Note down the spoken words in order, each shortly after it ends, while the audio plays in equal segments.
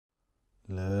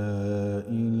لا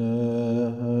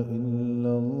إله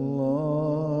إلا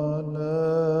الله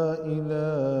لا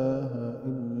إله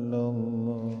إلا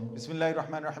الله بسم الله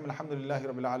الرحمن الرحيم الحمد لله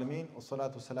رب العالمين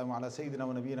والصلاة والسلام على سيدنا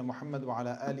ونبينا Muhammad wa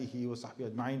ala alihi wa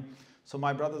sahbihi ajma'in. So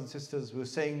my brothers and sisters, we're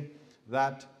saying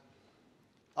that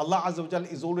Allah Azza wa Jal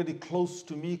is already close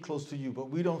to me, close to you, but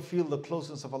we don't feel the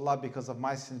closeness of Allah because of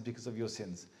my sins, because of your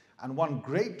sins. And one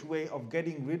great way of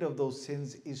getting rid of those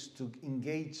sins is to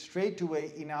engage straight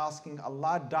away in asking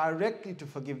Allah directly to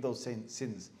forgive those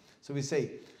sins. So we say,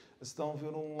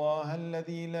 Astaghfirullah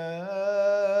alladhi la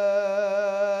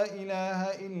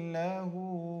ilaha illa hu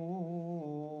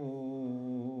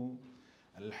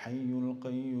al-hayyul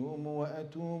qayyum wa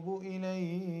atubu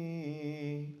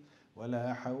ilayhi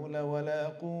ولا حول ولا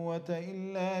قوة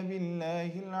إلا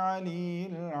بالله العلي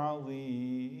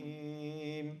العظيم.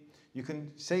 You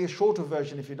can say a shorter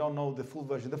version if you don't know the full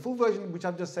version. The full version which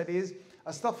I've just said is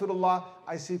Astaghfirullah,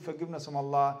 I seek forgiveness from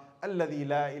Allah. Alladhi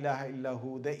la ilaha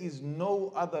illahu, there is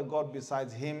no other God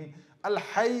besides Him.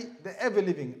 Al-Hayy, the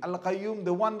ever-living. Al-Qayyum,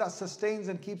 the one that sustains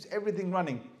and keeps everything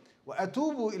running. Wa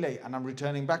atubu ilay, and I'm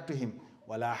returning back to Him.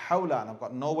 Wala hawla, and I've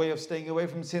got no way of staying away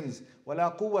from sins.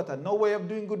 Wala quwwata, no way of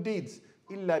doing good deeds.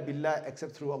 Illa billah,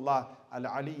 except through Allah.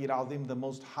 Al-Ali al-Azim, the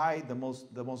most high, the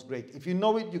most great. If you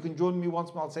know it, you can join me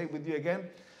once more. I'll say it with you again.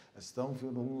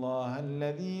 Astaghfirullah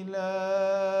alladhi la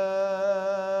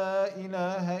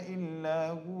ilaha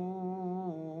illa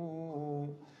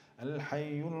hu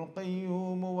al-hayyul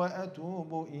qayyum wa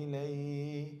atubu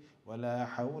ilayhi ولا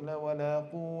حول ولا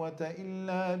قوة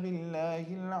إلا بالله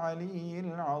العلي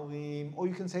العظيم. Or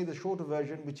you can say the shorter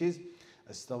version, which is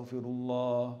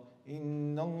Astaghfirullah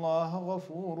inna Allah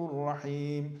ghafurur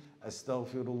rahim.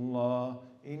 Astaghfirullah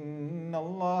inna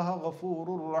Allah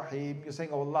ghafurur rahim. You're saying,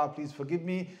 oh Allah, please forgive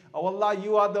me. Oh Allah,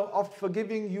 you are the of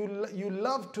forgiving. You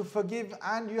love to forgive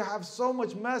and you have so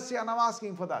much mercy, and I'm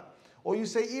asking for that. Or you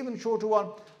say even shorter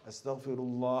one,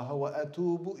 Astaghfirullah wa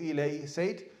atubu ilayhi. Say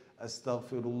it.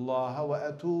 Astaghfirullah wa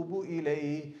atubu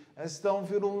ilayhi.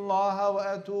 Astaghfirullah wa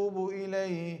atubu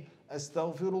ilayhi.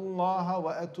 Astaghfirullah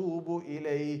wa atubu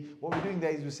ilayhi. What we're doing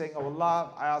there is we're saying, oh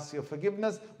Allah, I ask your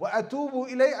forgiveness. Wa atubu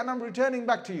ilayhi, and I'm returning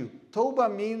back to you. Tawbah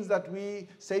means that we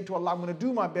say to Allah, I'm going to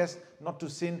do my best not to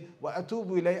sin. Wa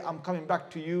atubu ilayhi, I'm coming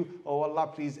back to you. Oh Allah,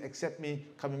 please accept me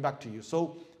coming back to you.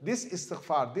 So this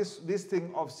istighfar, this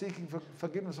thing of seeking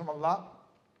forgiveness from Allah,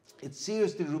 it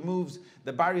seriously removes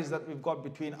the barriers that we've got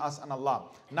between us and Allah.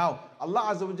 Now, Allah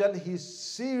Azza wa Jal, He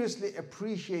seriously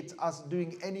appreciates us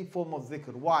doing any form of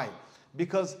dhikr. Why?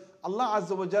 Because Allah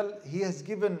Azza wa Jal, He has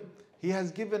given,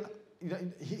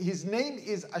 His name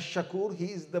is Ash-Shakur,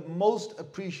 He is the most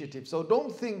appreciative. So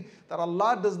don't think that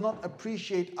Allah does not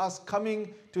appreciate us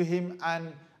coming to Him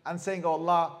and saying, oh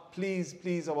Allah, please,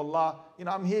 oh Allah,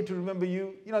 I'm here to remember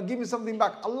you, give me something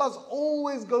back. Allah's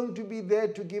always going to be there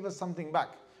to give us something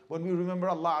back when we remember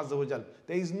Allah Azza wa Jal.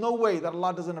 There is no way that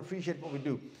Allah doesn't appreciate what we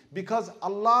do. Because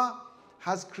Allah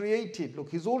has created, look,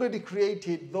 He's already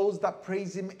created those that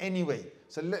praise Him anyway.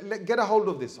 So get a hold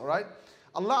of this, all right?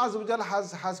 Allah Azza wa Jal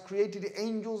has created the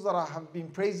angels that have been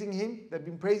praising Him. They've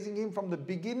been praising Him from the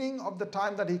beginning of the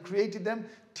time that He created them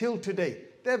till today.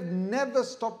 They've never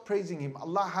stopped praising Him.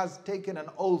 Allah has taken an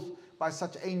oath by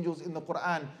such angels in the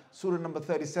Quran. Surah number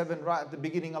 37, right at the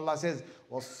beginning, Allah says,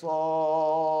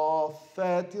 وَالصَّافَّاتِ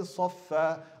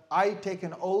صَفًّا. I take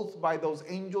an oath by those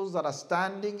angels that are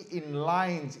standing in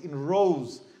lines, in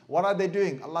rows. What are they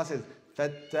doing? Allah says,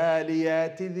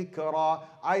 فَالتَّالِيَاتِ ذِكْرًا.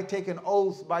 I take an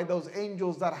oath by those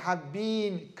angels that have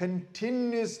been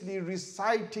continuously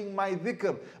reciting my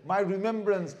dhikr, my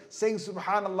remembrance, saying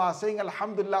subhanallah, saying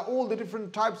alhamdulillah, all the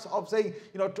different types of saying,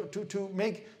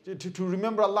 to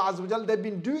remember Allah Azza wa Jal. They've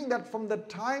been doing that from the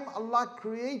time Allah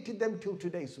created them till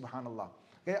today, subhanallah.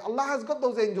 Okay? Allah has got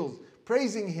those angels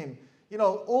praising Him,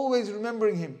 always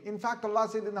remembering Him. In fact, Allah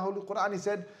said in the Holy Quran, He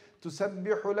said,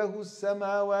 تُسَبِّحُ لَهُ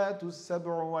السَّمَاوَاتُ السَّبْعُ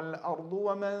وَالْأَرْضُ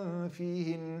وَمَنْ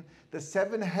فِيهِنْ. The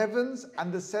 7 heavens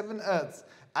and the 7 earths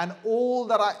and all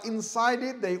that are inside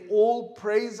it, they all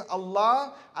praise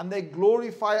Allah and they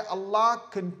glorify Allah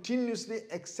continuously,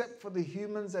 except for the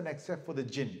humans and except for the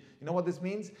jinn. You know what this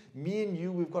means? Me and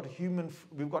you, we've got human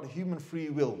free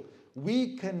will.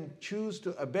 We can choose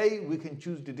to obey, we can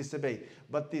choose to disobey.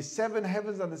 But the 7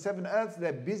 heavens and the 7 earths,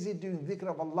 they're busy doing dhikr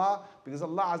of Allah because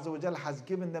Allah Azza wa Jal has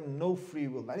given them no free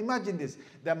will. And imagine this,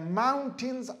 the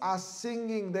mountains are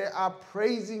singing, they are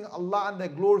praising Allah and they're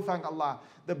glorifying Allah.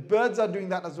 The birds are doing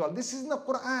that as well. This is in the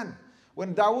Quran.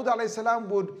 When Dawood alayhi salam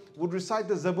would recite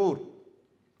the Zabur,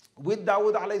 with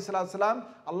Dawood alayhi salam,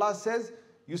 Allah says,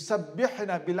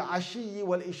 يُسَبِّحْنَا بِالْعَشِيِّ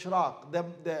وَالْإِشْرَاقِ.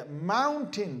 The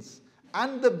mountains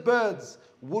and the birds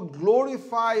would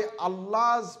glorify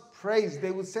Allah's praise.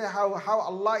 They would say how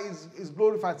Allah is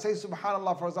glorified. Say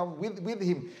Subhanallah, for example, with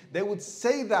him. They would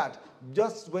say that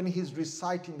just when he's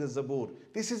reciting the Zabur.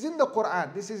 This is in the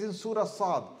Quran. This is in Surah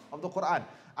Sad of the Quran.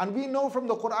 And we know from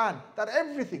the Quran that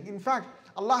everything, in fact,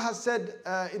 Allah has said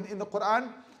in the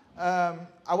Quran,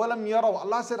 Awalam yaraw,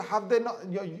 Allah said, have they not,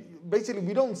 basically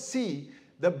we don't see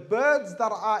the birds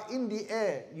that are in the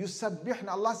air, yusabbihna,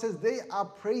 Allah says they are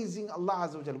praising Allah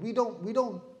Azza wa Jal. We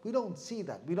don't see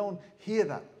that, we don't hear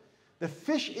that. The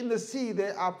fish in the sea,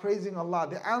 they are praising Allah.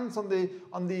 The ants on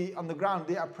the ground,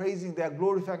 they are praising, they are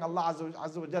glorifying Allah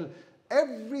Azza wa Jal.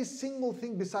 Every single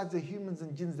thing besides the humans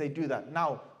and jinns, they do that.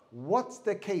 Now, what's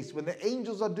the case when the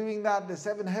angels are doing that, the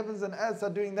seven heavens and earths are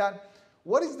doing that?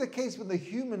 What is the case when the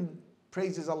human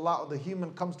praises Allah or the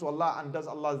human comes to Allah and does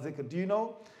Allah's zikr? Do you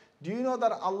know? Do you know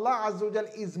that Allah Azza wa Jal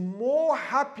is more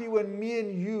happy when me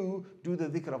and you do the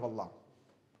dhikr of Allah?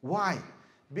 Why?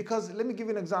 Because let me give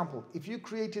you an example. If you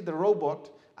created the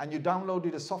robot and you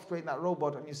downloaded a software in that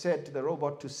robot and you said to the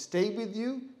robot to stay with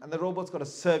you, and the robot's got to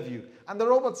serve you. And the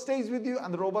robot stays with you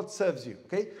and the robot serves you.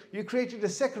 Okay? You created a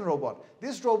second robot.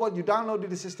 This robot, you downloaded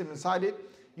the system inside it.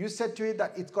 You said to it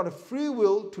that it's got a free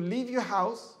will to leave your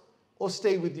house or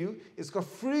stay with you. It's got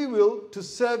free will to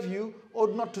serve you or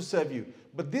not to serve you.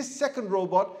 But this second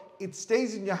robot, it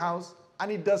stays in your house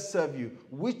and it does serve you.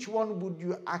 Which one would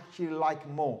you actually like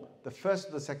more? The first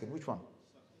or the second? Which one?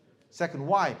 Second.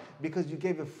 Why? Because you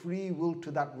gave a free will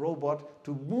to that robot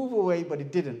to move away, but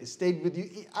it didn't. It stayed with you.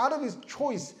 Out of its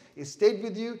choice, it stayed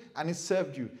with you and it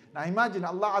served you. Now imagine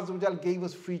Allah Azza wa Jal gave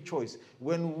us free choice.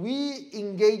 When we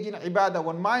engage in ibadah,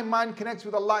 when my mind connects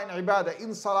with Allah in ibadah,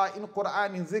 in salah, in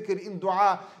Quran, in zikr, in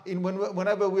dua,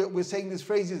 whenever we're saying these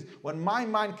phrases, when my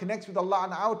mind connects with Allah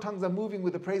and our tongues are moving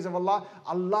with the praise of Allah,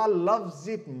 Allah loves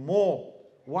it more.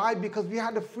 Why? Because we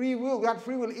had a free will. We had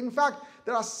free will. In fact,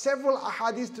 there are several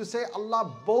ahadith to say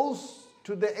Allah boasts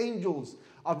to the angels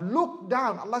of look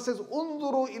down. Allah says,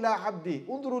 Unduru ila abdi,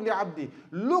 unduru li abdi.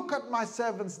 Look at my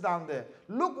servants down there.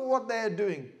 Look what they are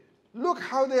doing. Look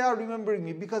how they are remembering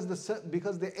me, because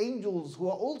the angels who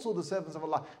are also the servants of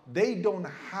Allah, they don't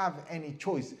have any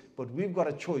choice, but we've got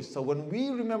a choice. So when we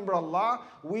remember Allah,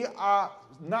 we are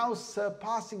now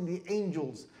surpassing the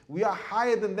angels. We are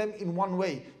higher than them in one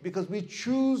way, because we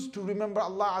choose to remember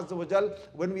Allah Azza wa Jal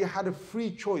when we had a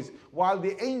free choice. While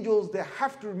the angels, they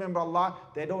have to remember Allah,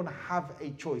 they don't have a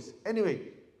choice. Anyway,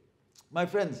 my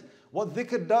friends, what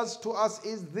dhikr does to us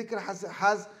is dhikr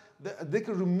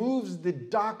removes the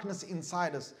darkness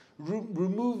inside us,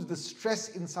 removes the stress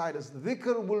inside us.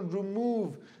 Dhikr will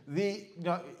remove the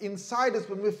inside us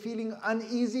when we're feeling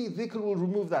uneasy. Dhikr will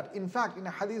remove that. In fact, in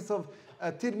a hadith of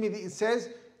Tirmidhi, it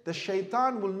says, the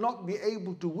shaitan will not be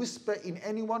able to whisper in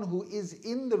anyone who is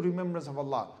in the remembrance of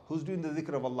Allah, who's doing the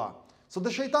dhikr of Allah. So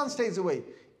the shaitan stays away.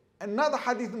 Another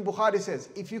hadith in Bukhari says,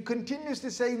 if you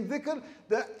continuously say dhikr,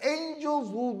 the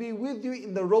angels will be with you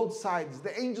in the roadsides.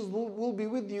 The angels will be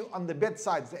with you on the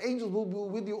bedsides. The angels will be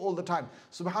with you all the time.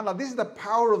 SubhanAllah, this is the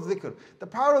power of dhikr. The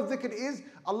power of dhikr is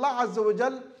Allah Azza wa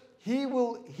Jal, He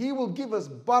will give us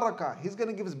barakah. He's going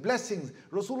to give us blessings.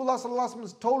 Rasulullah sallallahu alaihi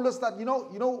wasallam told us that,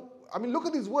 I mean, look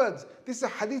at these words. This is a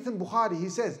hadith in Bukhari. He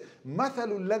says,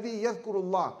 مَثَلُ الَّذِي يَذْكُرُ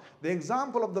اللَّهِ. The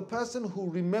example of the person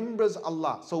who remembers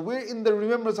Allah. So we're in the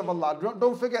remembrance of Allah.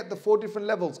 Don't forget the 4 different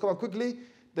levels. Come on, quickly.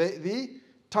 The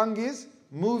tongue is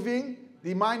moving.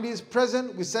 The mind is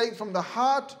present. We say it from the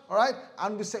heart, all right?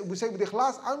 And we say with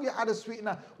ikhlas, and we add a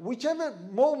sweetener. Whichever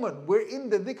moment we're in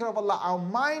the dhikr of Allah, our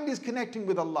mind is connecting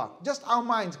with Allah. Just our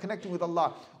minds connecting with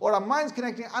Allah. Or our minds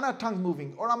connecting and our tongue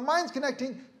moving. Or our minds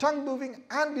connecting, tongue moving,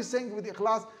 and we saying with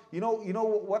ikhlas. You know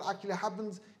what actually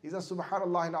happens is that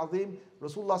subhanallah al-azim,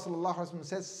 Rasulullah sallallahu alaihi wasallam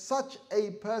says, such a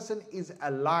person is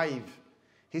alive.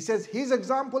 He says his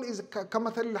example is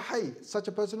kamathal hayy. Such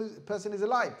a person is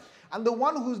alive. And the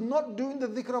one who's not doing the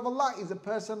dhikr of Allah is a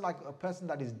person like a person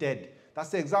that is dead. That's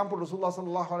the example Rasulullah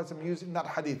sallallahu alaihi wasallam used in that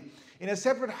hadith. In a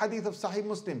separate hadith of Sahih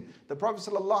Muslim, the Prophet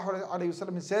sallallahu alaihi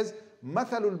wasallam says,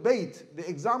 "Mathalul bayt," the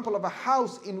example of a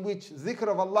house in which dhikr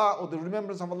of Allah or the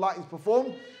remembrance of Allah is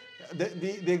performed.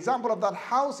 The example of that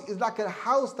house is like a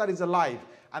house that is alive.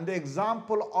 And the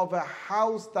example of a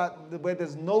house where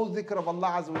there's no dhikr of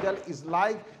Allah Azza wa Jal is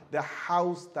like the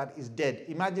house that is dead.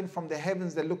 Imagine from the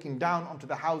heavens they're looking down onto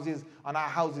the houses, on our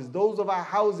houses. Those of our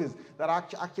houses that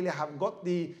actually have got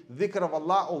the dhikr of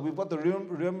Allah, or we've got the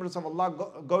remembrance of Allah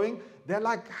going, they're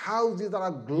like houses that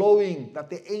are glowing, that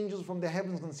the angels from the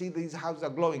heavens can see these houses are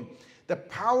glowing. The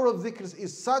power of dhikr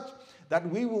is such that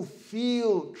we will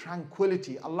feel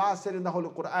tranquility. Allah said in the Holy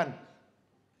Quran,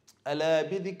 ألا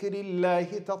بذكر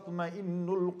الله تطمئن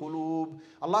القلوب.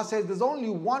 Allah says there's only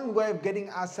one way of getting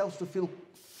ourselves to feel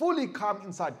fully calm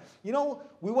inside. You know,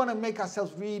 we want to make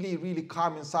ourselves really, really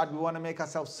calm inside. We want to make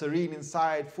ourselves serene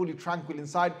inside, fully tranquil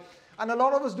inside. And a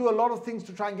lot of us do a lot of things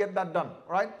to try and get that done,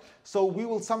 right? So we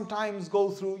will sometimes go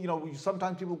through,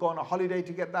 sometimes people go on a holiday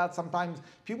to get that. Sometimes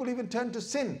people even turn to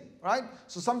sin, right?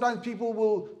 So sometimes people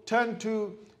will turn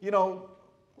to,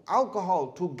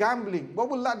 alcohol, to gambling. What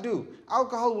will that do?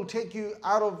 Alcohol will take you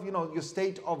out of your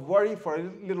state of worry for a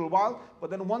little while, but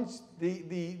then once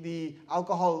the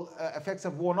alcohol effects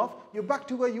have worn off, you're back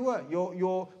to where you were.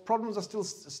 Your problems are still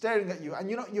staring at you, and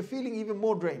you're feeling even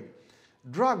more drained.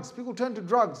 Drugs, people turn to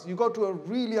drugs. You go to a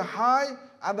really high,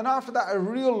 and then after that a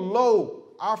real low.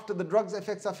 After the drugs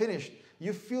effects are finished,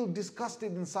 you feel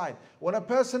disgusted inside. When a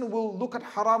person will look at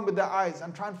haram with their eyes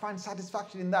and try and find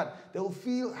satisfaction in that, they will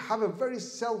have a very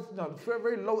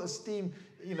very low esteem,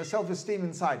 self-esteem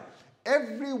inside.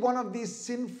 Every one of these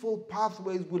sinful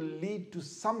pathways will lead to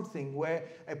something where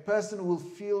a person will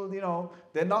feel,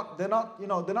 they're not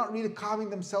really calming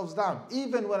themselves down.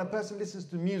 Even when a person listens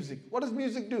to music, what does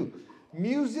music do?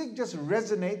 Music just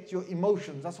resonates your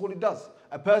emotions. That's what it does.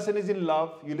 A person is in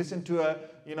love. You listen to a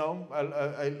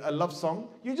love song.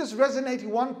 You just resonate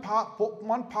one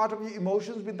part of your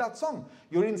emotions with that song.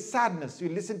 You're in sadness. You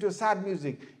listen to a sad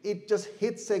music. It just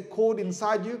hits a chord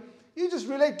inside you. You just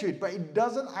relate to it, but it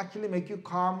doesn't actually make you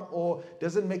calm or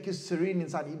doesn't make you serene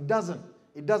inside. It doesn't.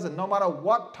 It doesn't. No matter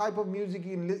what type of music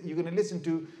you're going to listen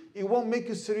to, it won't make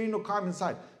you serene or calm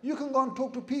inside. You can go and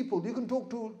talk to people. You can talk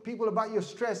to people about your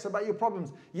stress, about your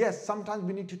problems. Yes, sometimes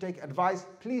we need to take advice.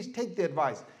 Please take the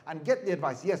advice and get the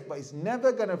advice. Yes, but it's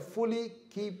never going to fully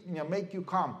make you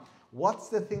calm. What's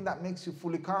the thing that makes you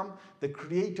fully calm? The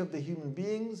creator of the human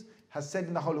beings has said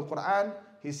in the Holy Quran,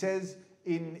 he says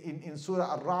in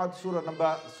Surah Ar-Ra'd, Surah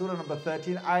number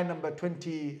 13, ayah number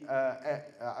 20,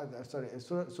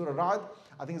 Surah Ra'd,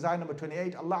 I think it's ayah number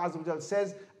 28, Allah Azza wa Jalla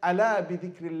says, أَلَا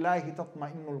بِذِكْرِ اللَّهِ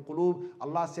تَطْمَئِنُّ الْقُلُوبِ.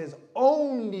 Allah says,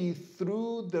 only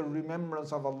through the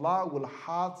remembrance of Allah will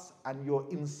hearts and your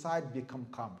inside become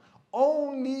calm.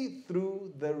 Only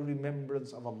through the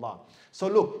remembrance of Allah. So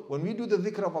look, when we do the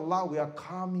dhikr of Allah, we are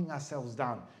calming ourselves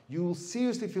down. You will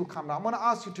seriously feel calm. Now, I'm going to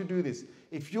ask you to do this.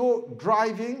 If you're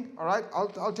driving, all right, I'll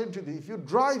tell you this. If you're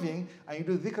driving and you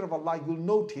do the dhikr of Allah, you'll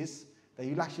notice that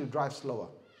you'll actually drive slower.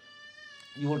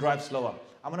 You will drive slower.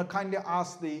 I'm going to kindly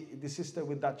ask the sister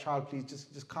with that child, please,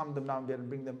 just calm them down there and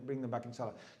bring them back,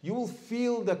 inshallah. You will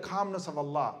feel the calmness of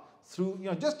Allah through,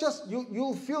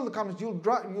 you'll feel the calmness. You'll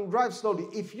drive slowly.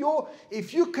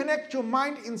 If you connect your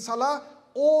mind in salah,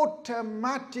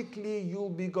 automatically you'll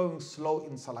be going slow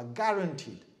in salah.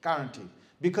 Guaranteed.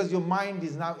 Because your mind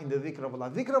is now in the dhikr of Allah.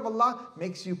 Dhikr of Allah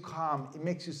makes you calm, it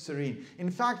makes you serene. In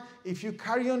fact, if you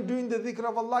carry on doing the dhikr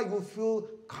of Allah, you'll feel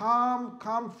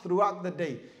calm throughout the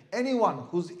day. Anyone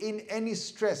who's in any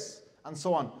stress and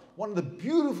so on, one of the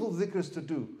beautiful dhikrs to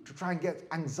do, to try and get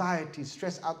anxiety,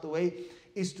 stress out the way,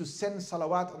 is to send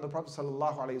salawat on the Prophet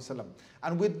sallallahu alaihi wasallam.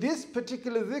 And with this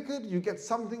particular dhikr, you get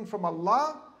something from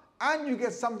Allah and you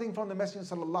get something from the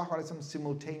Messenger sallallahu alaihi wasallam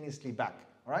simultaneously back.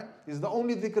 All right? This is the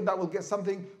only dhikr that will get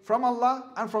something from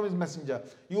Allah and from His Messenger.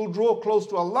 You'll draw close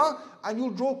to Allah and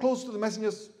you'll draw close to the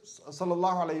Messenger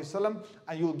sallallahu alaihi wasallam,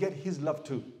 and you'll get his love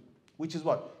too. Which is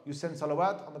what? You send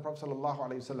salawat on the Prophet sallallahu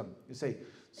alaihi wasallam. You say,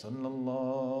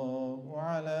 Sallallahu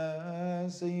ala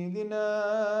Sayyidina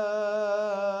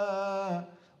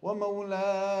wa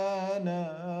Mawlana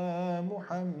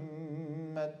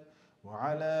Muhammad wa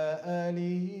ala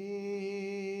alihi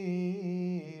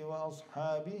wa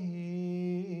ashabihi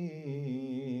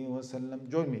wa sallam.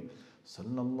 Join me.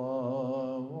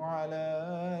 Sallallahu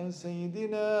ala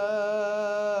Sayyidina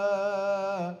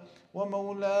wa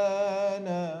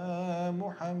Mawlana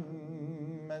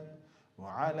Muhammad wa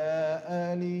ala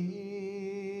alihi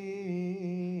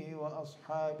wa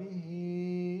ashabihi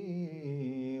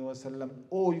wa sallam.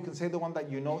 Or you can say the one that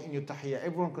you know in your tahiyyah.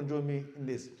 Everyone can join me in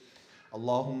this.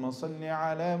 Allahumma salli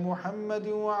ala Muhammad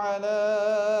wa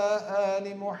ala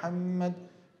ali Muhammad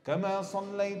كما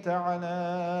صليت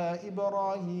على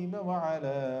إبراهيم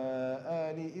وعلى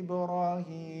آل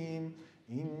إبراهيم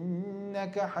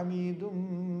إنك حميد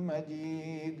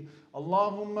مجيد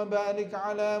اللهم بارك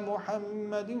على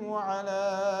محمد وعلى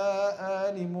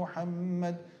آل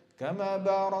محمد كما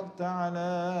باركت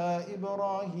على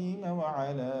إبراهيم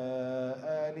وعلى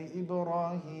آل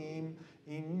إبراهيم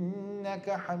إنك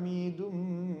حميد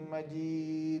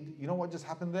مجيد. You know what just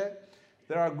happened there?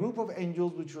 There are a group of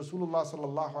angels which Rasulullah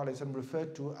sallallahu alaihi wasallam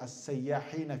referred to as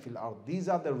sayyahina fil ard. These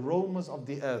are the roamers of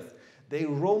the earth. They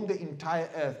roam the entire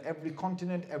earth, every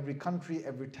continent, every country,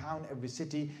 every town, every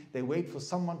city. They wait for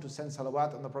someone to send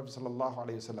salawat on the Prophet sallallahu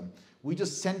alaihi wasallam. We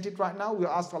just sent it right now. We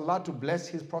ask Allah to bless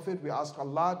His Prophet. We ask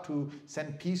Allah to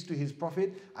send peace to His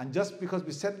Prophet. And just because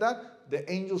we said that, the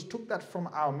angels took that from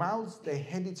our mouths. They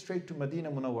headed straight to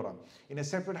Medina Munawwara. In a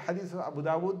separate hadith of Abu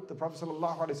Dawud, the Prophet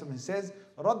sallallahu alaihi wasallam says,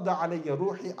 "Radda alayya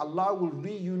ruhi." Allah will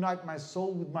reunite my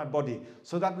soul with my body,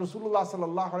 so that Rasulullah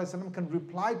sallallahu alaihi wasallam can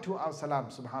reply to our salam.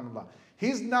 Subhanallah.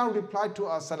 He's now replied to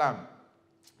our salam.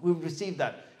 We've received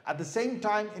that. At the same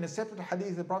time, in a separate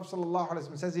hadith, the Prophet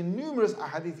ﷺ says, in numerous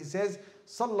hadith, he says,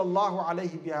 Sallallahu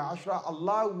alayhi biha ashra,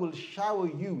 Allah will shower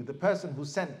you, the person who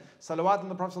sent salawat on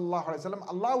the Prophet ﷺ,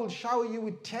 Allah will shower you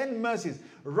with 10 mercies.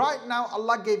 Right now,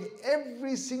 Allah gave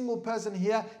every single person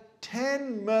here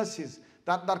 10 mercies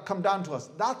that come down to us.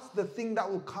 That's the thing that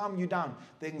will calm you down.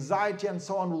 The anxiety and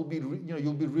so on will be,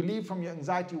 you'll be relieved from your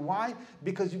anxiety. Why?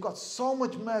 Because you've got so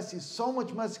much mercy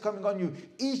coming on you.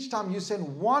 Each time you send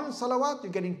one salawat,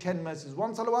 you're getting 10 mercies.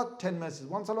 One salawat, 10 mercies.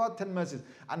 One salawat, 10 mercies.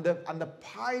 And the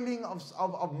piling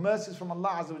of mercies from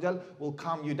Allah Azza wa Jal will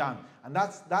calm you down. And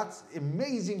that's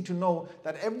amazing to know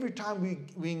that every time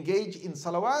we engage in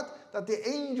salawat, that the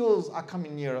angels are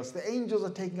coming near us. The angels are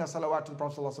taking our salawat to the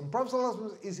Prophet ﷺ. The Prophet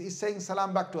ﷺ is saying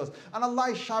salam back to us. And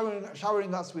Allah is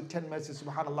showering us with 10 mercies.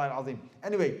 Subhanallah al-Azim.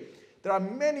 Anyway, there are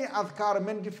many adhkar,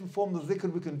 many different forms of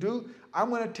zikr we can do. I'm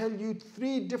going to tell you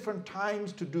 3 different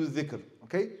times to do zikr.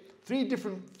 Okay? 3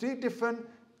 different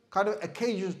kind of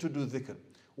occasions to do zikr.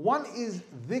 One is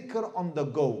zikr on the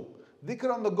go.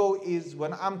 Zikr on the go is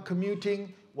when I'm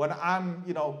commuting, when I'm,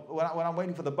 when I'm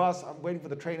waiting for the bus, I'm waiting for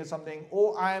the train or something,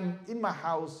 or I'm in my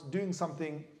house doing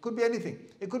something. Could be anything.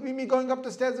 It could be me going up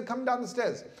the stairs and coming down the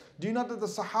stairs. Do you know that the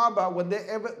Sahaba,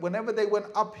 whenever they went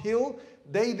uphill,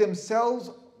 they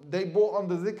themselves, they brought on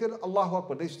the zikr, Allahu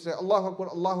Akbar. They used to say Allahu Akbar,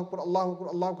 Allahu Akbar, Allahu Akbar,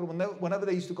 Allahu Akbar, whenever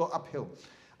they used to go uphill.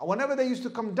 And whenever they used to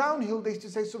come downhill, they used to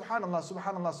say Subhanallah,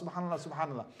 Subhanallah, Subhanallah,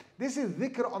 Subhanallah. This is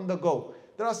zikr on the go.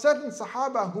 There are certain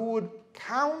Sahaba who would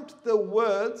count the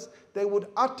words they would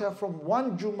utter from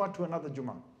one Jummah to another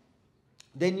Jummah.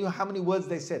 They knew how many words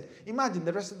they said. Imagine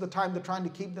the rest of the time they're trying to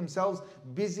keep themselves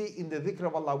busy in the dhikr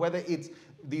of Allah, whether it's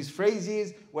these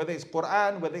phrases, whether it's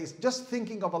Quran, whether it's just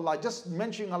thinking of Allah, just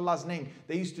mentioning Allah's name.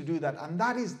 They used to do that. And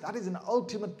that is an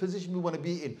ultimate position we want to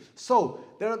be in. So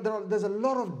there's a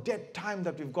lot of dead time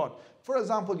that we've got. For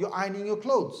example, you're ironing your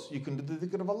clothes. You can do the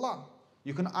dhikr of Allah.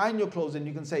 You can iron your clothes and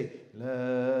you can say,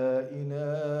 La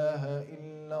ilaha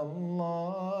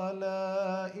illallah,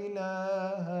 La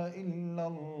ilaha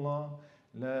illallah,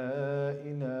 La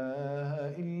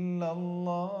ilaha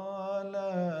illallah,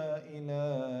 La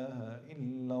ilaha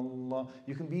illallah.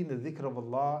 You can be in the dhikr of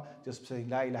Allah, just saying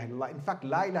La ilaha illallah. In fact,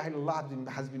 La ilaha illallah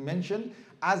has been mentioned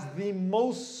as the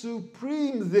most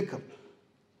supreme dhikr,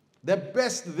 the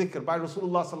best dhikr by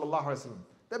Rasulullah sallallahu alaihi wasallam.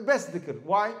 The best dhikr.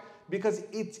 Why? Because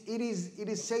it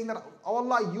is saying that, oh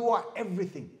Allah, you are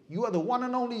everything. You are the one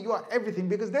and only, you are everything.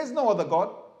 Because there's no other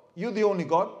God. You're the only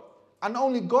God. And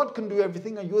only God can do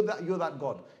everything, and you're that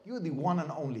God. You're the one and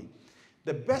only.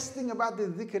 The best thing about the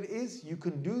dhikr is you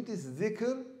can do this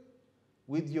dhikr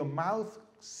with your mouth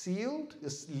sealed,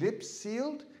 your lips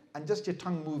sealed, and just your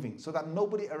tongue moving, so that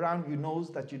nobody around you knows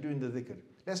that you're doing the dhikr.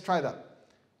 Let's try that.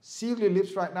 Seal your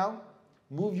lips right now.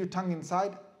 Move your tongue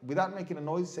inside. Without making a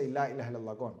noise, say La ilaha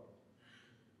illallah. Go on.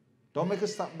 Don't make a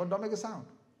sound. Don't make a sound.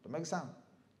 Don't make a sound.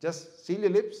 Just seal your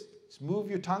lips. Just move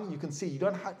your tongue. You can see.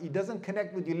 It doesn't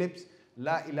connect with your lips.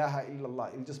 La ilaha illallah.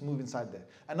 It'll just move inside there.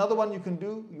 Another one you can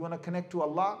do. You want to connect to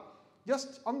Allah.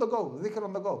 Just on the go. Zikr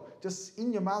on the go. Just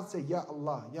in your mouth say Ya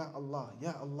Allah, Ya Allah,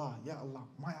 Ya Allah, Ya Allah,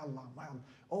 my Allah, my Allah.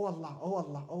 Oh Allah, oh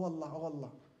Allah, oh Allah, oh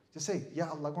Allah. Just say Ya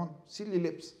Allah. Go on. Seal your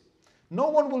lips. No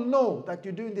one will know that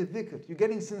you're doing the dhikr. You're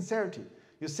getting sincerity.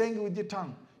 You're saying it with your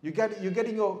tongue. You're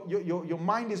getting your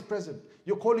mind is present.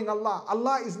 You're calling Allah.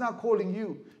 Allah is now calling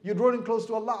you. You're drawing close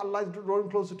to Allah. Allah is drawing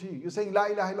closer to you. You're saying La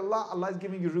ilaha illallah. Allah is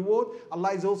giving you reward.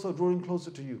 Allah is also drawing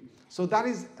closer to you. So that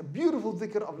is a beautiful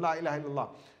dhikr of La ilaha illallah.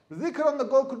 The dhikr on the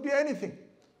go could be anything.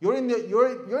 You're in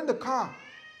the car.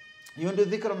 You want to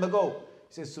do dhikr on the go. You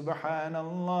say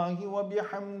Subhanallah wa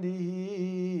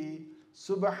bihamdihi.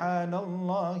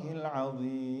 Subhanallah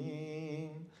al-azim.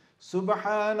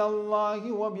 Subhanallah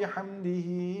wa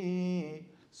bihamdihi.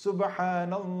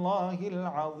 Subhanallah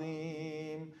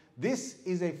al-azim. This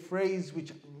is a phrase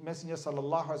which Messenger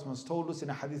sallallahu alaihi wasallam told us in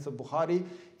a hadith of Bukhari,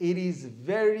 it is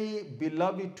very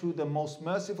beloved to the most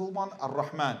merciful one,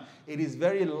 Ar-Rahman. It is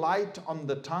very light on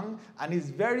the tongue and is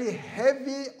very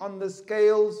heavy on the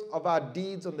scales of our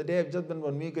deeds on the day of judgment,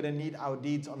 when we're going to need our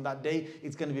deeds on that day.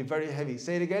 It's going to be very heavy.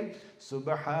 Say it again.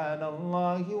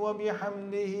 Subhanallahi wa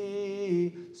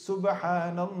bihamdihi,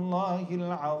 Subhanallahi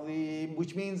al-azim.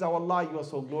 Which means, oh Allah, you are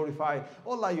so glorified.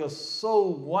 Oh Allah, you are so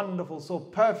wonderful, so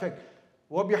perfect.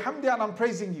 Wa bihamdi, and I'm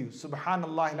praising you.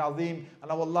 Subhanallah al-azim.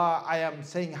 And oh Allah, I am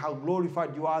saying how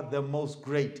glorified you are, the most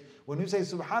great. When you say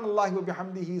Subhanallah wa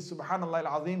bihamdihi, Subhanallah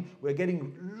al-azim, we're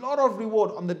getting a lot of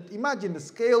reward. Imagine the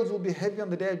scales will be heavy on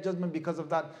the day of judgment because of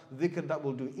that dhikr that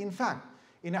we'll do. In fact,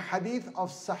 in a hadith of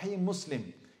Sahih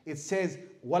Muslim, it says,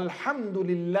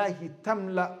 Walhamdulillahi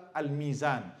tamla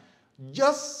al-mizan.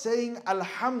 Just saying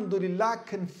Alhamdulillah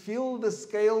can fill the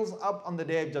scales up on the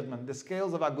day of judgment, the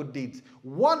scales of our good deeds.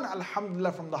 One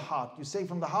Alhamdulillah from the heart. You say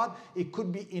from the heart, it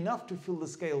could be enough to fill the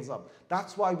scales up.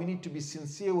 That's why we need to be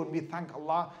sincere when we thank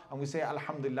Allah and we say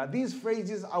Alhamdulillah. These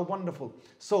phrases are wonderful.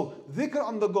 So, dhikr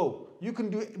on the go. You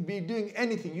can be doing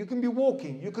anything. You can be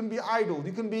walking. You can be idle.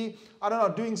 You can be, I don't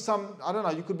know, doing some, I don't know,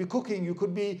 you could be cooking. You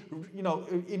could be, you know,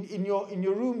 in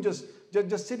your room just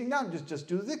sitting down. Just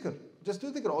do dhikr. Just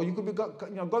do dhikr. Or you could be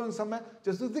going somewhere,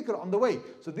 just do dhikr on the way.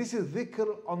 So this is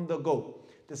dhikr on the go.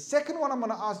 The second one I'm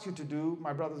going to ask you to do,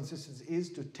 my brothers and sisters, is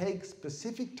to take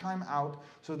specific time out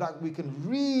so that we can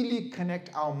really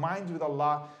connect our minds with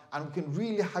Allah and we can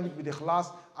really have it with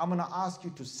ikhlas. I'm going to ask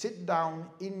you to sit down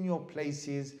in your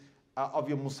places of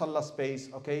your musalla space,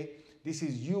 okay? This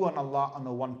is you and Allah on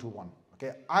a one-to-one.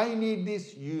 Okay, I need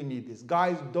this, you need this.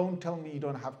 Guys, don't tell me you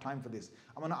don't have time for this.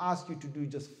 I'm going to ask you to do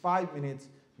just 5 minutes,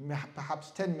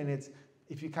 perhaps 10 minutes,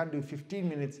 if you can do 15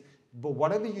 minutes, but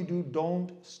whatever you do,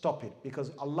 don't stop it,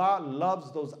 because Allah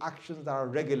loves those actions that are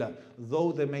regular,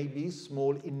 though they may be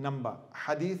small in number.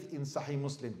 Hadith in Sahih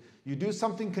Muslim. You do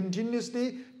something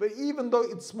continuously, but even though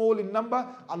it's small in number,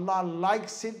 Allah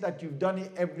likes it that you've done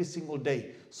it every single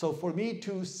day. So for me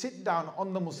to sit down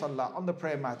on the musalla, on the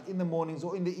prayer mat, in the mornings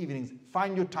or in the evenings,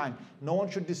 find your time. No one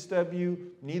should disturb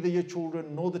you, neither your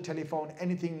children, nor the telephone,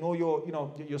 anything, nor your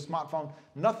smartphone.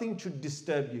 Nothing should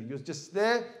disturb you. You're just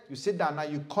there, you sit down, now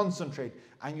you concentrate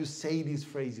and you say these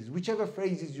phrases, whichever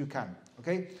phrases you can,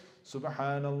 okay?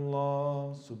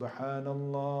 Subhanallah,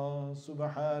 Subhanallah,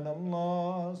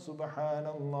 Subhanallah,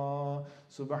 Subhanallah,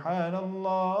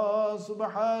 Subhanallah,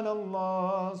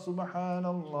 Subhanallah,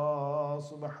 Subhanallah,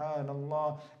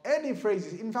 Subhanallah. Any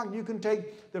phrases. In fact, you can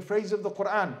take the phrase of the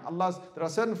Quran. There are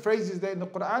certain phrases there in the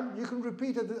Quran, you can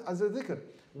repeat it as a dhikr.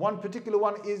 One particular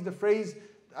one is the phrase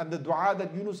and the dua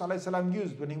that Yunus alayhi salam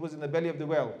used when he was in the belly of the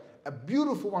whale. A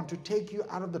beautiful one to take you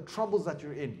out of the troubles that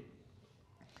you're in.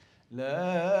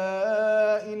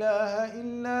 لا إله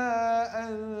إلا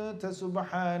أنت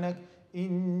سبحانك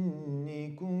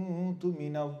إني كنت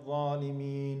من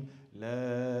الظالمين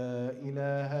لا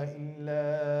إله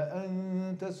إلا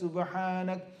أنت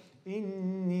سبحانك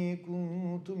إني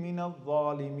كنت من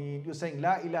الظالمين. You're saying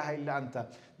لا إله إلا أنت.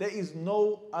 There is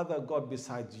no other God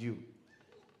besides you.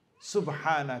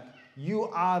 Subhanak. You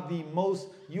are the most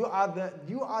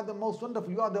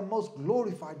wonderful. You are the most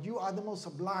glorified. You are the most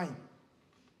sublime.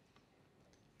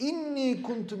 Inni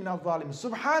kuntu min al-zalimin.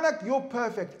 Subhanak, you're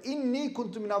perfect. Inni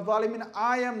kuntu min al-zalimin.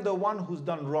 I am the one who's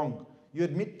done wrong. You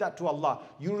admit that to Allah.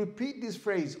 You repeat this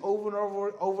phrase over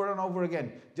and over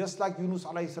again, just like Yunus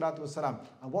alayhi salatu wasalam.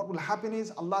 And what will happen is,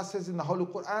 Allah says in the Holy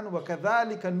Quran,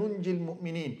 وَكَذَلِكَ نُنْجِي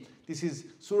الْمُؤْمِنِينَ. This is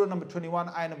Surah number 21,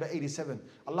 ayah number 87.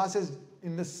 Allah says,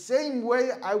 in the same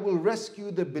way I will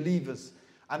rescue the believers.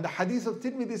 And the hadith of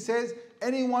Tirmidhi says,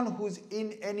 anyone who's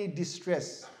in any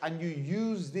distress and you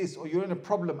use this, or you're in a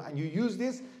problem and you use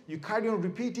this, you carry on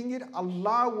repeating it,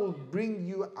 Allah will bring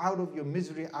you out of your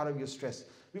misery, out of your stress.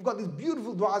 We've got these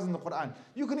beautiful du'as in the Quran.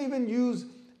 You can even use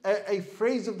a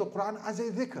phrase of the Quran as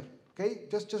a dhikr, okay?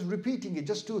 Just repeating it,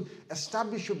 just to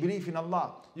establish your belief in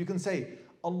Allah. You can say,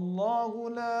 Allahu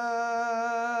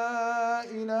la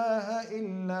ilaha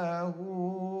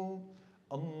illahu.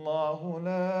 Allahu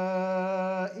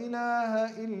la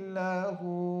ilaha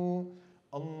illahu.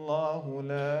 Allahu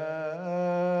la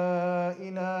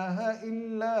ilaha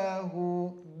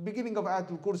illahu. Beginning of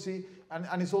Ayatul Kursi,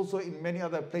 and it's also in many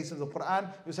other places of the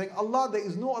Quran. You're saying, Allah, there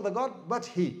is no other God but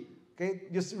He. Okay,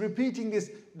 just repeating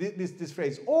this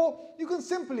phrase. Or you can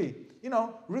simply,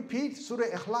 repeat Surah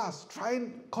Ikhlas. Try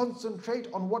and concentrate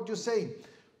on what you're saying.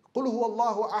 Qul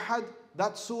huwallahu ahad.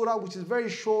 That surah, which is very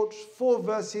short, 4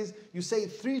 verses, you say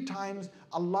 3 times,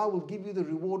 Allah will give you the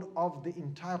reward of the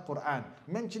entire Quran,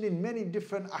 mentioned in many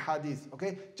different ahadith,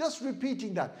 okay? Just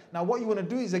repeating that. Now what you want to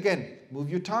do is, again, move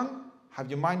your tongue, have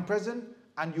your mind present,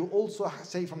 and you also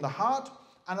say from the heart,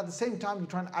 and at the same time you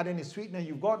try and add any sweetener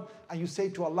you've got, and you say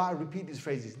to Allah, repeat these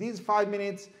phrases. These 5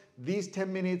 minutes, these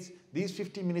 10 minutes, these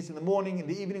 15 minutes in the morning, in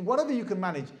the evening, whatever you can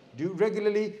manage, do it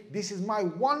regularly. This is my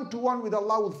one-to-one with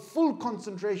Allah with full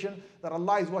concentration that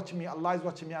Allah is watching me, and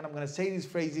I'm going to say these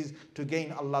phrases to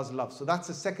gain Allah's love. So that's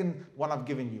the second one I've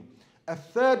given you. A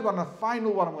third one, a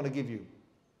final one I'm going to give you,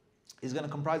 is going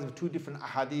to comprise of 2 different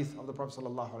ahadith of the Prophet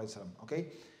ﷺ. Okay?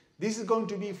 This is going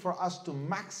to be for us to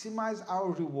maximize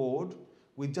our reward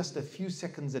with just a few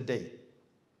seconds a day.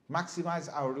 Maximize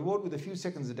our reward with a few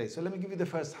seconds a day. So let me give you the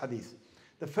first hadith.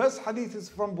 The first hadith is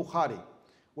from Bukhari,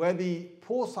 where the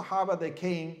poor Sahaba, they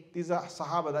came, these are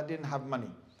Sahaba that didn't have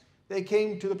money. They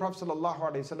came to the Prophet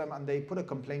ﷺ and they put a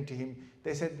complaint to him.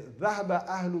 They said, ذَهَبَ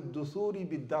أَهْلُ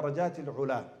الدُّثُورِ بِالدَّرَجَاتِ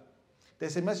الْعُلَى. They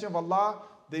said, Messenger of Allah,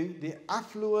 the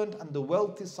affluent and the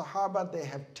wealthy Sahaba, they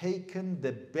have taken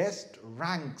the best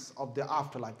ranks of the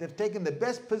afterlife. They've taken the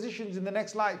best positions in the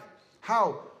next life.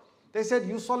 How? They said,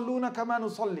 يُصَلُّونَ كَمَا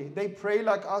نُصَلِّي. They pray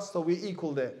like us, so we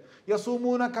equal there.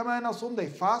 يَصُومُونَ كَمَا نَصُومُ. They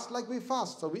fast like we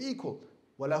fast, so we equal.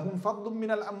 وَلَهُمْ فَضْلٌ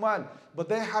مِّنَ الْأَمْوَالِ. But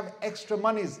they have extra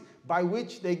monies by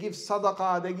which they give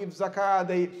sadaqah, they give zakah,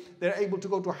 they're able to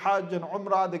go to Hajj and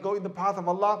Umrah, they go in the path of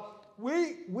Allah.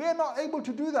 We're not able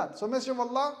to do that. So Messenger of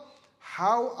Allah,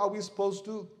 how are we supposed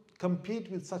to compete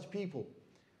with such people?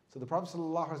 So the Prophet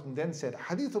ﷺ then said,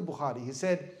 Hadith of Bukhari, he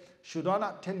said, should I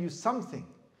not tell you something?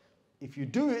 If you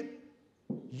do it,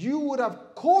 you would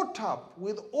have caught up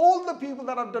with all the people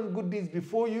that have done good deeds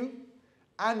before you,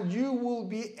 and you will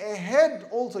be ahead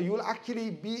also. You will actually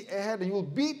be ahead, and you will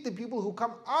beat the people who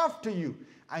come after you,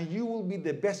 and you will be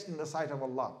the best in the sight of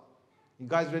Allah. You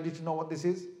guys ready to know what this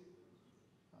is?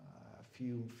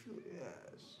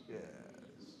 Yes,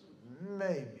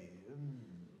 maybe.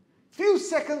 Few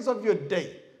seconds of your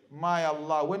day. My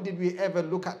Allah, when did we ever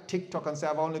look at TikTok and say,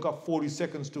 I've only got 40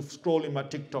 seconds to scroll in my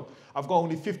TikTok. I've got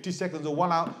only 50 seconds or 1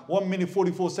 hour, 1 minute,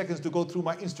 44 seconds to go through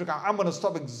my Instagram. I'm going to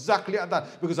stop exactly at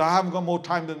that because I haven't got more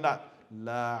time than that.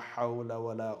 La hawla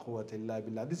wa la quwwata illa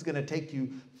billah. This is going to take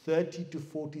you 30 to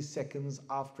 40 seconds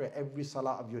after every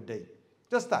salah of your day.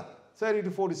 Just that, 30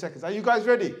 to 40 seconds. Are you guys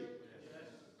ready? Yes.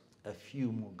 A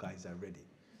few more guys are ready.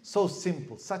 So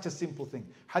simple, such a simple thing.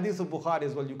 Hadith of Bukhari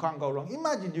as well, you can't go wrong.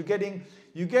 Imagine you're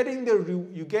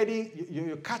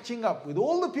catching up with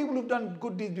all the people who've done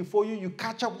good deeds before you. You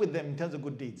catch up with them in terms of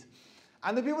good deeds.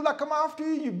 And the people that come after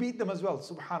you, you beat them as well.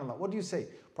 Subhanallah. What do you say?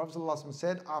 Prophet ﷺ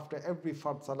said, after every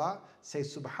fard salah, say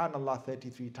Subhanallah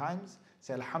 33 times,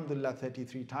 say Alhamdulillah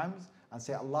 33 times, and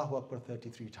say Allahu Akbar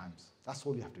 33 times. That's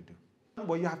all you have to do.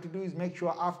 What you have to do is make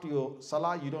sure after your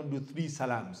salah, you don't do 3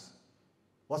 salams.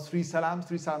 What's 3 salams?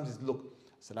 3 salams is look,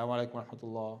 Assalamu alaikum wa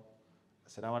rahmatullah,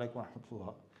 Assalamu alaikum wa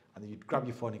rahmatullah, and then you grab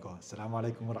your phone and go, Assalamu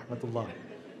alaikum wa rahmatullah.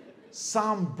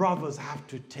 Some brothers have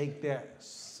to take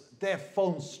their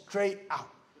phone straight out,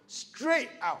 as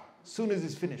soon as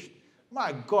it's finished.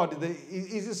 My God,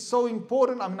 is this so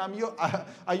important? I mean,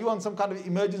 are you on some kind of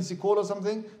emergency call or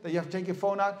something that you have to take your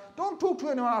phone out? Don't talk to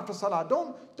anyone after salah.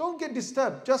 Don't get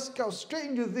disturbed. Just go straight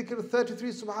into Zikr. 33,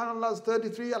 Subhanallah is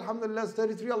 33, Alhamdulillah is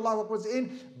 33, Allahu Akbar is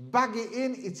in. Bag it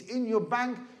in. It's in your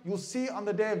bank. You'll see it on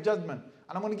the day of judgment.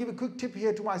 And I'm going to give a quick tip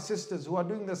here to my sisters who are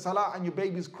doing the salah and your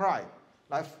babies cry.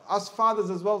 Like us fathers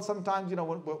as well, sometimes,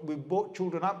 when we brought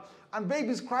children up, and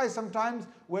babies cry sometimes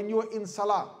when you're in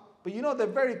salah. But they're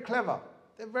very clever.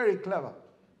 They're very clever.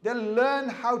 They'll learn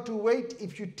how to wait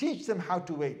if you teach them how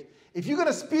to wait. If you're going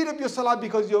to speed up your salah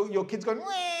because your kid's going, wah,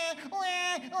 wah,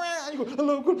 wah, and you go,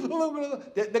 Allah, Allah,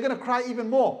 they're going to cry even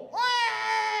more. Wah.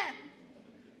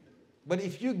 But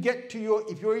if you're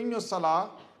in your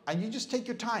salah and you just take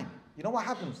your time, you know what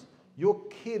happens? Your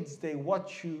kids, they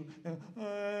watch you.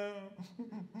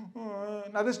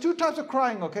 Now, there's 2 types of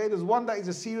crying, okay? There's one that is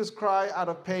a serious cry out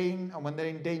of pain and when they're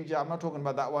in danger. I'm not talking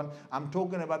about that one. I'm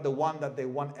talking about the one that they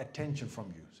want attention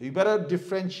from you. So you better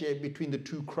differentiate between the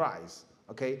 2 cries,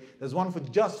 okay? There's one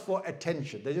just for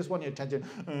attention. They just want your attention.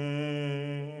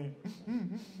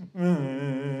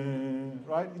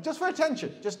 Right? Just for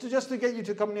attention. Just to get you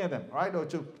to come near them, right? Or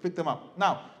to pick them up.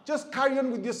 Now, just carry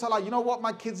on with your salah. You know what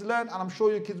my kids learn? And I'm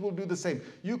sure your kids will do the same.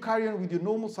 You carry on with your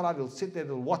normal salah. They'll sit there,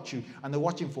 they'll watch you. And they're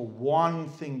watching for one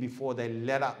thing before they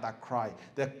let out that cry.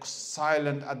 They're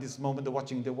silent at this moment. They're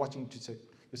watching to say,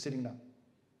 you're sitting down.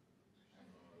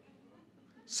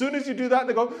 Soon as you do that,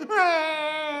 they go,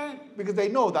 Aah! Because they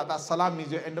know that salah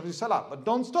means your end of your salah. But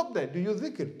don't stop there. Do your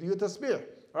zikr, do your tasbih.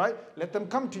 Right? Let them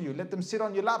come to you. Let them sit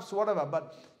on your laps, whatever.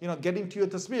 But, getting to your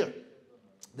tasbih.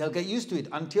 They'll get used to it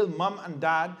until mum and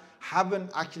dad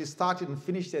haven't actually started and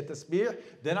finished their tasbih.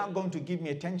 They're not going to give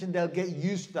me attention. They'll get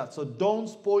used to that. So don't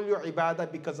spoil your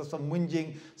ibadah because of some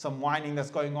whinging, some whining that's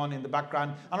going on in the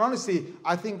background. And honestly,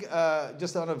 I think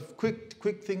just a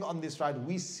quick thing on this, right?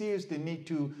 We seriously need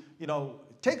to,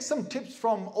 take some tips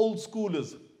from old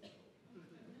schoolers,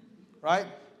 right?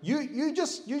 You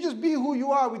just be who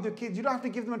you are with your kids. You don't have to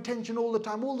give them attention all the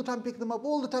time pick them up,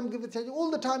 all the time give attention,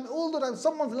 all the time,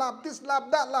 someone's lap, this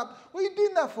lap, that lap. What are you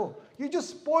doing that for? You just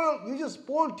spoiled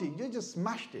it, you just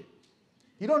smashed it.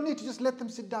 You don't need to just let them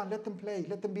sit down, let them play,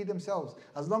 let them be themselves.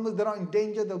 As long as they're not in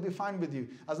danger, they'll be fine with you.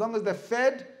 As long as they're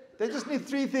fed, they just need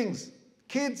 3 things.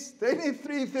 Kids, they need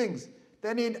 3 things.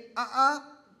 They need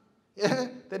yeah,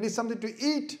 they need something to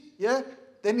eat, yeah,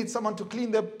 they need someone to clean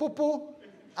their poo-poo,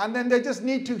 and then they just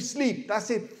need to sleep. That's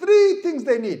it. 3 things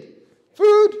they need.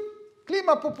 Food, clean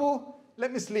my poo-poo,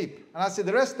 let me sleep. And I say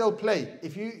the rest they'll play.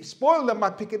 If you spoil them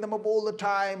by picking them up all the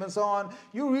time and so on,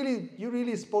 you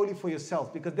really spoil it for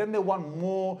yourself, because then they want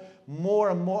more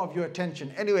and more of your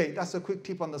attention. Anyway, that's a quick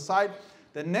tip on the side.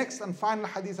 The next and final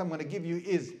hadith I'm going to give you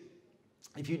is,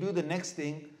 if you do the next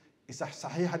thing, it's a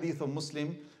Sahih hadith of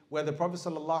Muslim, where the Prophet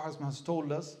ﷺ has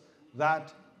told us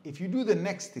that if you do the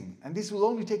next thing, and this will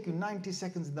only take you 90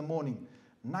 seconds in the morning,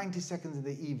 90 seconds in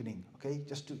the evening, okay?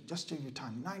 Just to your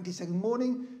time. 90 seconds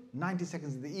morning, 90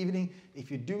 seconds in the evening. If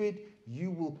you do it,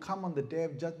 you will come on the Day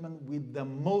of Judgment with the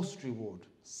most reward.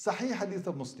 Sahih hadith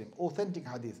of Muslim, authentic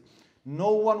hadith.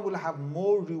 No one will have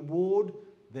more reward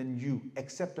than you,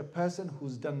 except a person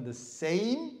who's done the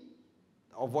same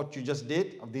of what you just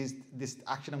did, of this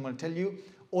action I'm going to tell you,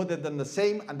 or they've done the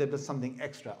same and they've done something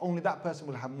extra. Only that person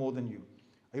will have more than you.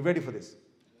 Are you ready for this?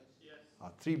 Yes.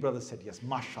 3 brothers said yes.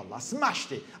 MashaAllah.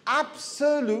 Smashed it.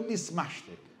 Absolutely smashed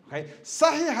it. Okay.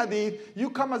 Sahih hadith, you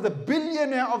come as the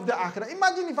billionaire of the akhirah.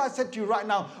 Imagine if I said to you right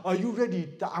now, are you ready?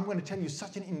 I'm going to tell you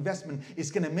such an investment is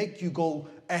going to make you go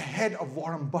ahead of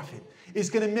Warren Buffett. It's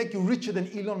going to make you richer than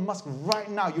Elon Musk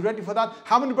right now. You ready for that?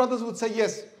 How many brothers would say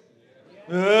yes?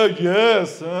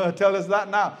 Yes, tell us that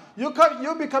now.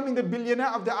 You're becoming the billionaire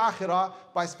of the akhirah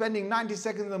by spending 90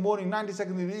 seconds in the morning, 90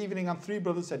 seconds in the evening, and 3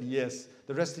 brothers said yes.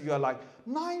 The rest of you are like,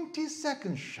 90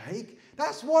 seconds, Shaykh?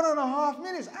 That's 1.5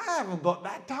 minutes. I haven't got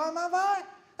that time, have I?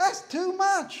 That's too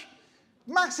much.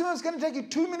 Maximum is going to take you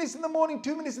 2 minutes in the morning,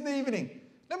 2 minutes in the evening.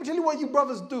 Let me tell you what you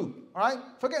brothers do, all right?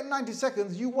 Forget 90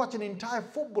 seconds. You watch an entire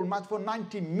football match for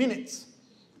 90 minutes.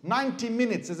 90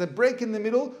 minutes, there's a break in the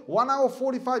middle, 1 hour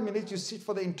 45 minutes, you sit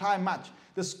for the entire match.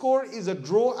 The score is a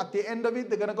draw at the end of it,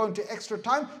 they're going to go into extra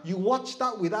time. You watch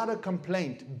that without a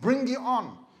complaint. Bring it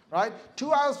on, right?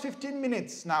 2 hours 15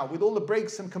 minutes now, with all the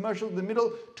breaks and commercials in the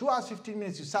middle, 2 hours 15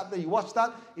 minutes, you sat there, you watch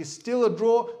that, it's still a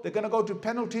draw, they're going to go to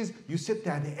penalties, you sit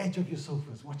there at the edge of your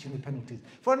sofas watching the penalties.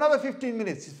 For another 15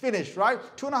 minutes, it's finished, right?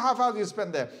 2.5 hours you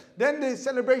spent there. Then the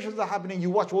celebrations are happening, you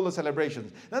watch all the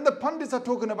celebrations. Then the pundits are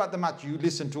talking about the match, you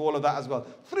listen to all of that as well.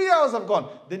 3 hours have gone.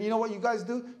 Then you know what you guys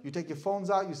do? You take your phones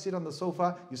out, you sit on the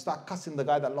sofa, you start cussing the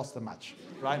guy that lost the match,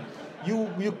 right?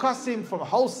 You cuss him from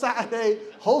whole Saturday,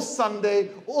 whole Sunday,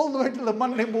 all the way till the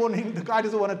Monday morning. The guy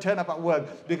doesn't want to turn up at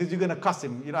work because you're going to cuss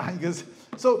him, you know.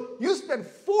 So you spend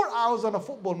 4 hours on a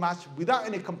football match without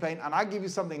any complaint, and I give you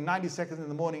something 90 seconds in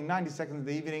the morning, 90 seconds in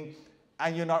the evening,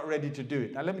 and you're not ready to do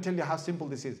it. Now let me tell you how simple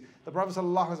this is. The Prophet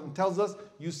ﷺ tells us,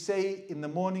 you say in the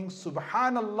morning,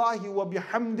 Subhanallahi wa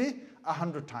bihamdi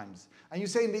 100 times. And you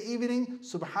say in the evening,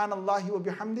 Subhanallahi wa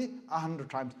bihamdi 100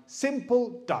 times.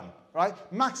 Simple, done. Right?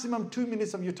 Maximum 2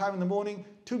 minutes of your time in the morning,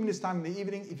 2 minutes time in the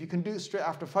evening. If you can do it straight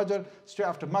after Fajr, straight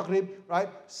after Maghrib, right?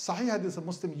 Sahih hadith of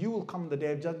Muslim, you will come on the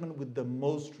Day of Judgment with the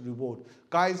most reward.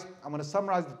 Guys, I'm going to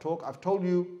summarize the talk. I've told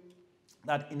you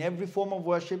that in every form of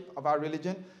worship of our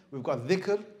religion, we've got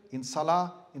dhikr, in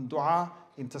salah, in dua,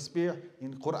 in tasbih,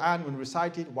 in Quran, when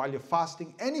recited, while you're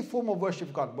fasting, any form of worship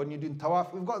you've got. When you're doing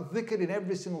tawaf, we've got dhikr in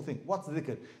every single thing. What's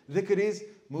dhikr? Dhikr is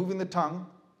moving the tongue.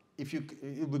 It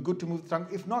would be good to move the tongue.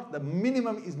 If not, the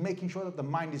minimum is making sure that the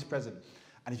mind is present.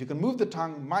 And if you can move the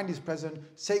tongue, mind is present,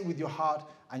 say it with your heart,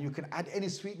 and you can add any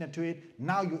sweetener to it.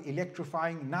 Now you're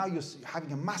electrifying, now you're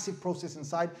having a massive process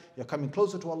inside. You're coming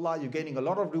closer to Allah, you're gaining a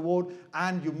lot of reward,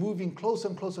 and you're moving closer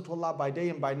and closer to Allah by day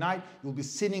and by night. You'll be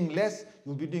sinning less,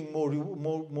 you'll be doing more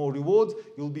rewards,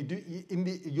 you'll be in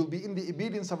the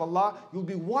obedience of Allah, you'll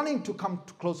be wanting to come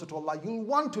closer to Allah, you'll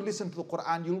want to listen to the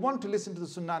Quran, you'll want to listen to the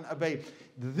Sunnah and obey.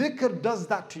 The dhikr does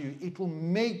that to you. It will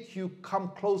make you come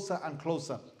closer and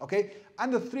closer, okay?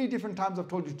 And the 3 different times I've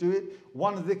told you to do it.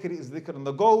 One dhikr is dhikr on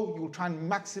the go. You will try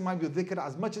and maximize your dhikr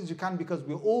as much as you can, because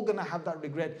we're all going to have that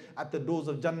regret at the doors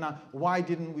of Jannah. Why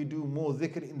didn't we do more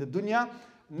dhikr in the dunya?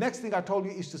 next thing I told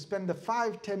you is to spend the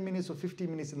 5, 10 minutes or 15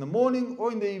 minutes in the morning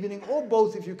or in the evening or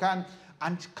both if you can,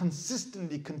 and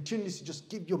consistently, continuously just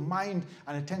give your mind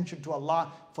and attention to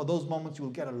Allah. For those moments you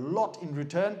will get a lot in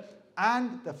return.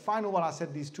 And the final one, I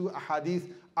said these two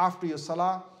ahadith, after your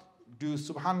salah, do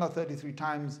Subhanallah 33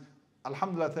 times,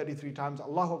 Alhamdulillah 33 times,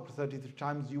 Allahu Akbar 33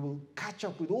 times. You will catch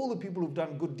up with all the people who've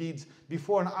done good deeds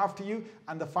before and after you.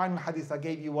 And the final hadith I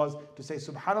gave you was to say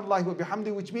Subhanallah wa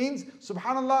bihamdi, which means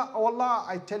Subhanallah, oh Allah,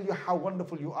 I tell you how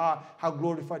wonderful you are, how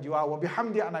glorified you are, wa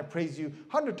bihamdi, and I praise you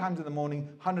 100 times in the morning,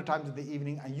 100 times in the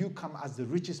evening, and you come as the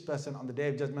richest person on the Day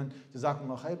of Judgment.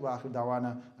 Jazakumullah khair wa akhir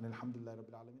da'wana and alhamdulillah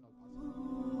rabbil alamin.